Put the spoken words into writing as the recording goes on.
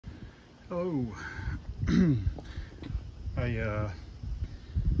Oh, I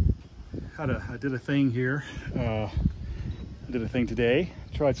did a thing here. I did a thing today.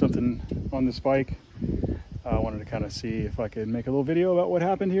 Tried something on this bike. I wanted to kind of see if I could make a little video about what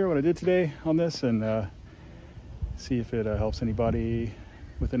happened here, what I did today on this, and see if it helps anybody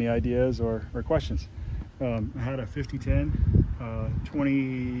with any ideas or questions. I had a 5010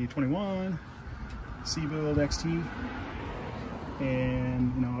 2021 C-Build XT,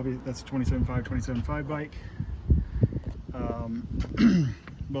 and you know, obviously that's a 27.5 bike.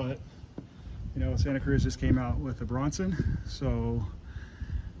 But you know, Santa Cruz just came out with a Bronson, so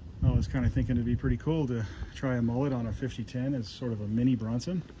I was kind of thinking it'd be pretty cool to try a mullet on a 5010 as sort of a mini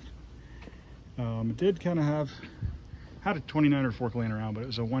Bronson. It did kind of had a 29er fork laying around, but it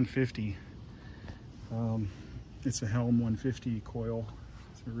was a 150. It's a Helm 150 coil.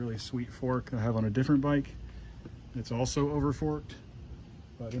 It's a really sweet fork I have on a different bike. It's also over forked,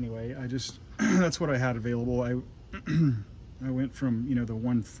 but anyway, I just that's what I had available. I went from, you know, the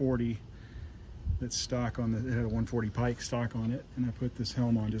 140 that's stock on the, it had a 140 pike stock on it, and I put this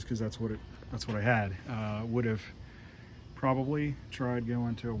Helm on just because that's what I had. Would have probably tried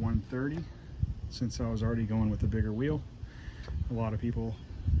going to a 130 since I was already going with a bigger wheel. A lot of people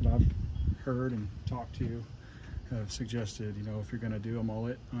that I've heard and talked to have suggested, you know, if you're going to do a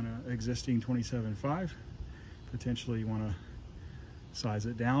mullet on an existing 27.5, potentially you want to size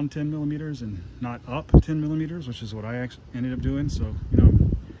it down 10 millimeters and not up 10 millimeters, which is what I actually ended up doing. So, you know,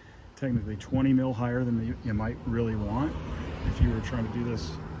 technically 20 mil higher than you might really want if you were trying to do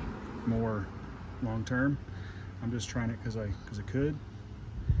this more long term. I'm just trying it because I could.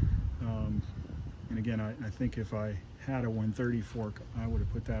 And again, I think if I had a 130 fork, I would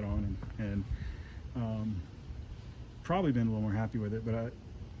have put that on and probably been a little more happy with it. But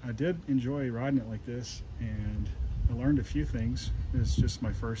I did enjoy riding it like this, and I learned a few things. It's just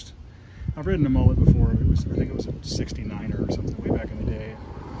my first. I've ridden a mullet before. I think it was a 69er or something way back in the day.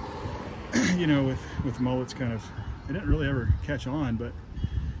 You know, with mullets, kind of, they didn't really ever catch on. But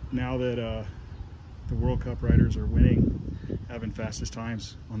now that the World Cup riders are winning, having fastest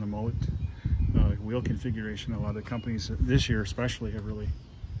times on the mullet wheel configuration, a lot of the companies this year especially have really,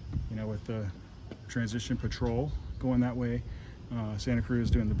 you know, with the Transition Patrol going that way, Santa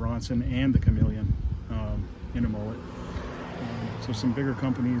Cruz doing the Bronson and the Chameleon in a mullet. So some bigger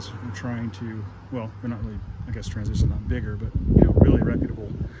companies are trying to, well, they're not really, I guess Transition's not bigger, but you know, really reputable,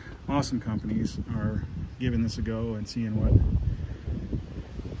 awesome companies are giving this a go and seeing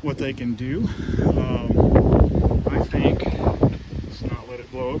what they can do. I think let's not let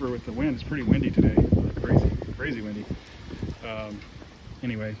it blow over with the wind. It's pretty windy today, crazy windy.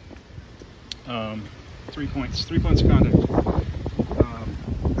 Anyway, 3 points of contact.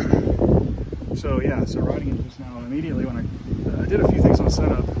 So yeah, so riding it just now, immediately when I did a few things on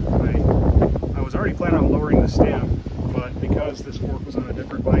setup, I was already planning on lowering the stem, but because this fork was on a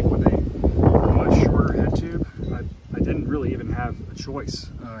different bike with a much shorter head tube, I didn't really even have a choice.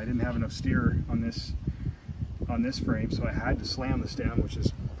 I didn't have enough steer on this frame, so I had to slam the stem, which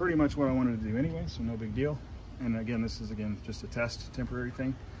is pretty much what I wanted to do anyway, so no big deal. And again, this is just a test, temporary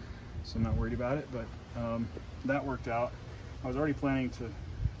thing, so I'm not worried about it, but that worked out. I was already planning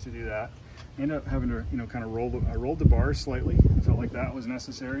to do that. I ended up having to, you know, kind of I rolled the bars slightly. I felt like that was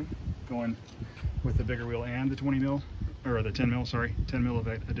necessary, going with the bigger wheel and the 20 mil, or the 10 mil, sorry, 10 mil of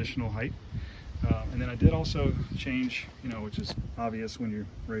additional height. And then I did also change, you know, which is obvious when you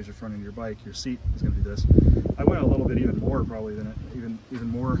raise your front end of your bike, your seat is going to do this. I went a little bit even more probably than even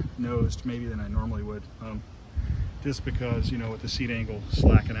more nosed maybe than I normally would, just because, you know, with the seat angle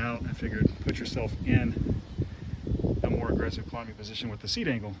slacking out, I figured put yourself in a more aggressive climbing position with the seat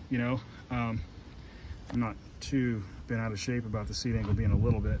angle. You know, I'm not too been out of shape about the seat angle being a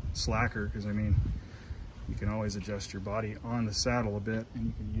little bit slacker, because I mean, you can always adjust your body on the saddle a bit, and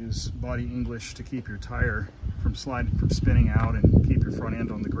you can use body English to keep your tire from spinning out and keep your front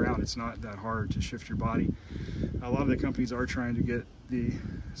end on the ground. It's not that hard to shift your body. A lot of the companies are trying to get the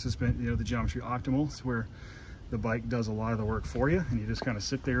the geometry optimal, to where the bike does a lot of the work for you, and you just kind of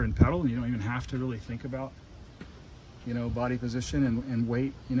sit there and pedal, and you don't even have to really think about, you know, body position and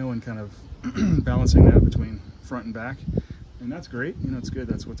weight, you know, and kind of balancing that between front and back. And that's great, you know, it's good.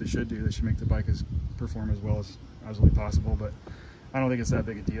 That's what they should do. They should make the bike perform as well as absolutely possible, but I don't think it's that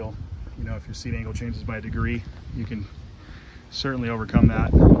big a deal. You know, if your seat angle changes by a degree, you can certainly overcome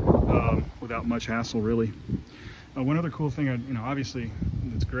that without much hassle, really. One other cool thing, you know, obviously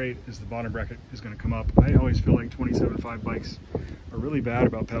that's great, is the bottom bracket is going to come up. I always feel like 27.5 bikes are really bad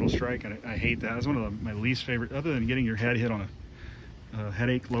about pedal strike, and I hate that. It's one of my least favorite, other than getting your head hit on a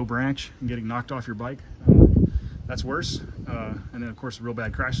headache low branch and getting knocked off your bike. that's worse. And then of course real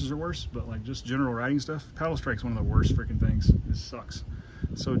bad crashes are worse, but like just general riding stuff, paddle strike's one of the worst freaking things. It sucks.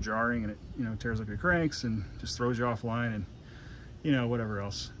 It's so jarring, and it, you know, tears up your cranks and just throws you offline, and you know, whatever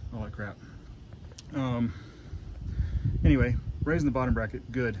else, all that crap. Anyway, raising the bottom bracket,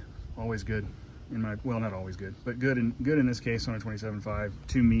 good, always good in my, well, not always good, but good in this case on a 27.5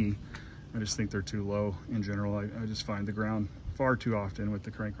 to me. I just think they're too low in general. I just find the ground far too often with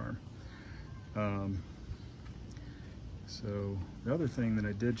the crank arm. So the other thing that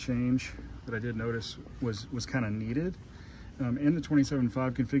I did change, that I did notice was kind of needed. In the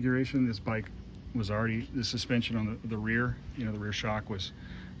 27.5 configuration, this bike was already, the suspension on the rear, you know, the rear shock was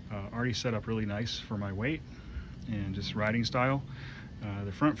already set up really nice for my weight and just riding style.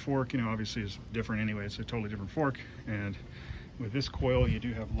 The front fork, you know, obviously is different anyway. It's a totally different fork. And with this coil, you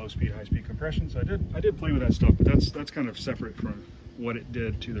do have low speed, high speed compression. So I did play with that stuff, but that's kind of separate from what it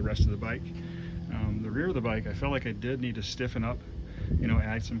did to the rest of the bike. The rear of the bike, I felt like I did need to stiffen up, you know,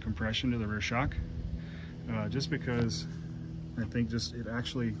 add some compression to the rear shock, just because I think just it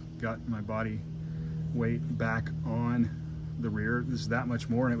actually got my body weight back on the rear. This is that much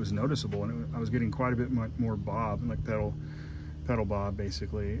more, and it was noticeable, and I was getting quite a bit more bob, like pedal bob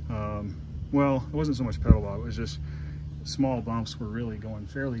basically. Well, it wasn't so much pedal bob, it was just small bumps were really going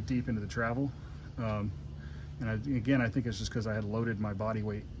fairly deep into the travel. And again, I think it's just because I had loaded my body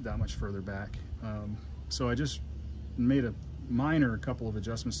weight that much further back. So I just made a couple of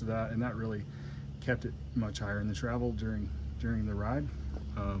adjustments to that, and that really kept it much higher in the travel during the ride.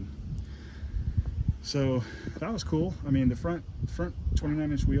 So that was cool. I mean, the front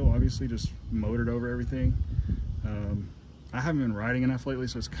 29-inch wheel obviously just motored over everything. I haven't been riding enough lately,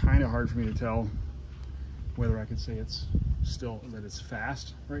 so it's kind of hard for me to tell whether I could say it's that it's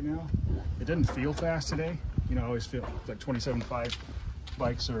fast right now. It didn't feel fast today. You know, I always feel like 27.5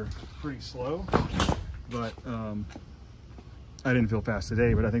 bikes are pretty slow, but I didn't feel fast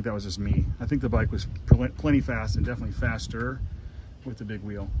today, but I think that was just me. I think the bike was plenty fast, and definitely faster with the big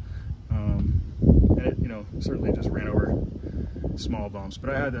wheel. And it, you know, certainly just ran over small bumps, but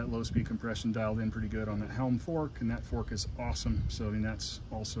I had that low speed compression dialed in pretty good on that helm fork, and that fork is awesome. So I mean, that's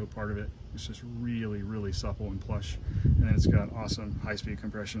also part of it. It's just really, really supple and plush, and then it's got awesome high speed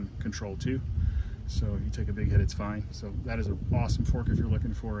compression control too. So if you take a big hit, it's fine. So that is an awesome fork if you're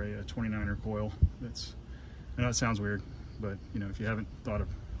looking for a 29er coil. I know it sounds weird, but you know, if you haven't thought of,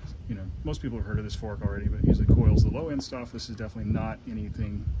 you know, most people have heard of this fork already, but usually coils the low end stuff. This is definitely not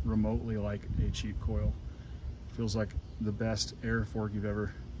anything remotely like a cheap coil. Feels like the best air fork you've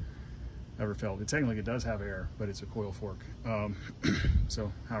ever felt. Technically it does have air, but it's a coil fork.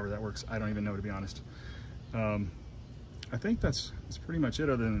 So however that works, I don't even know, to be honest. I think that's pretty much it,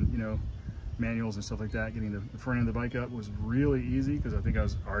 other than, you know, manuals and stuff like that. Getting the front end of the bike up was really easy, because I think I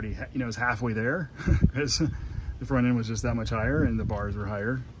was already, you know, I was halfway there, because the front end was just that much higher, and the bars were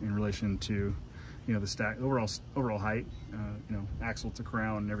higher in relation to, you know, the stack, overall height, you know, axle to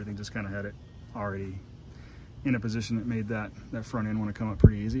crown and everything just kind of had it already in a position that made that front end want to come up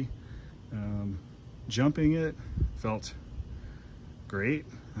pretty easy. Jumping it felt great.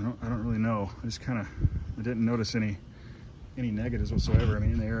 I don't really know. I didn't notice any negatives whatsoever. I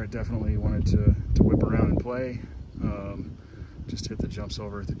mean, in the air, it definitely wanted to whip around and play. Just hit the jumps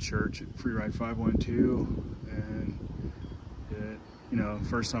over at the church at Freeride 512, and it, you know,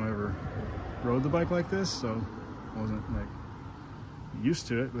 first time I ever rode the bike like this, so I wasn't like used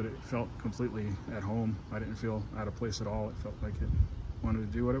to it, but it felt completely at home. I didn't feel out of place at all. It felt like it wanted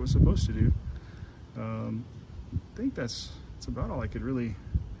to do what it was supposed to do. I think that's about all I could really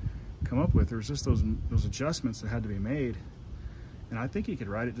come up with. There was just those adjustments that had to be made, and I think you could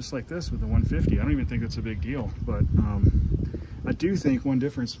ride it just like this with the 150. I don't even think it's a big deal, but I do think one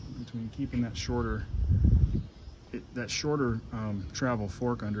difference between keeping that shorter travel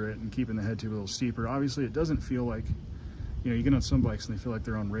fork under it and keeping the head tube a little steeper, obviously it doesn't feel like, you know, you get on some bikes and they feel like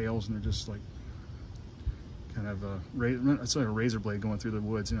they're on rails, and they're just like kind of it's like a razor blade going through the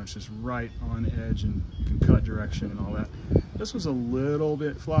woods. You know, it's just right on edge, and you can cut direction and all that. This was a little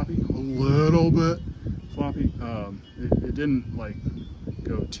bit floppy, It didn't like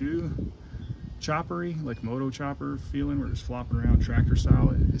go too choppery, like moto chopper feeling, where it's flopping around tractor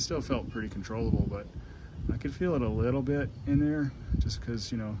style. It still felt pretty controllable, but I could feel it a little bit in there, just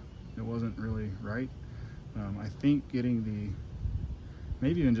because, you know, it wasn't really right. I think getting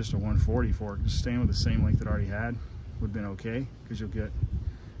maybe even just a 140 fork, just staying with the same length it already had, would have been okay, because you'll get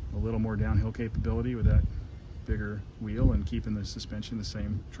a little more downhill capability with that bigger wheel and keeping the suspension the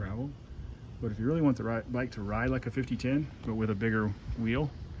same travel. But if you really want the bike to ride like a 5010, but with a bigger wheel,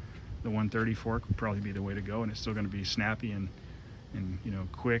 the 130 fork would probably be the way to go, and it's still going to be snappy and and you know,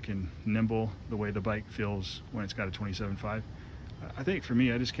 quick and nimble the way the bike feels when it's got a 27.5. I think for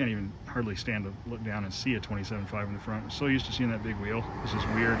me, I just can't even hardly stand to look down and see a 27.5 in the front. I'm so used to seeing that big wheel. It's just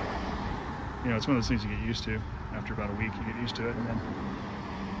weird. You know, it's one of those things you get used to. After about a week, you get used to it, and then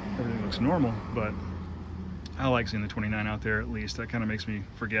everything looks normal. But I like seeing the 29 out there at least. That kind of makes me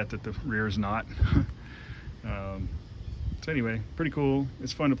forget that the rear is not. So anyway, pretty cool.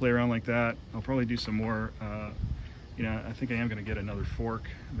 It's fun to play around like that. I'll probably do some more. You know, I think I am going to get another fork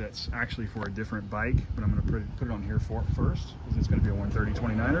that's actually for a different bike, but I'm going to put it on here first, because it's going to be a 130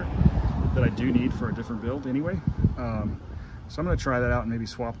 29er that I do need for a different build anyway. So I'm going to try that out and maybe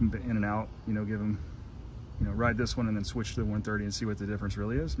swap them in and out, you know, give them, you know, ride this one and then switch to the 130 and see what the difference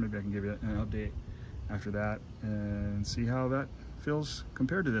really is. Maybe I can give you an update after that and see how that feels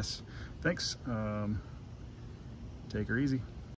compared to this. Thanks. Take her easy.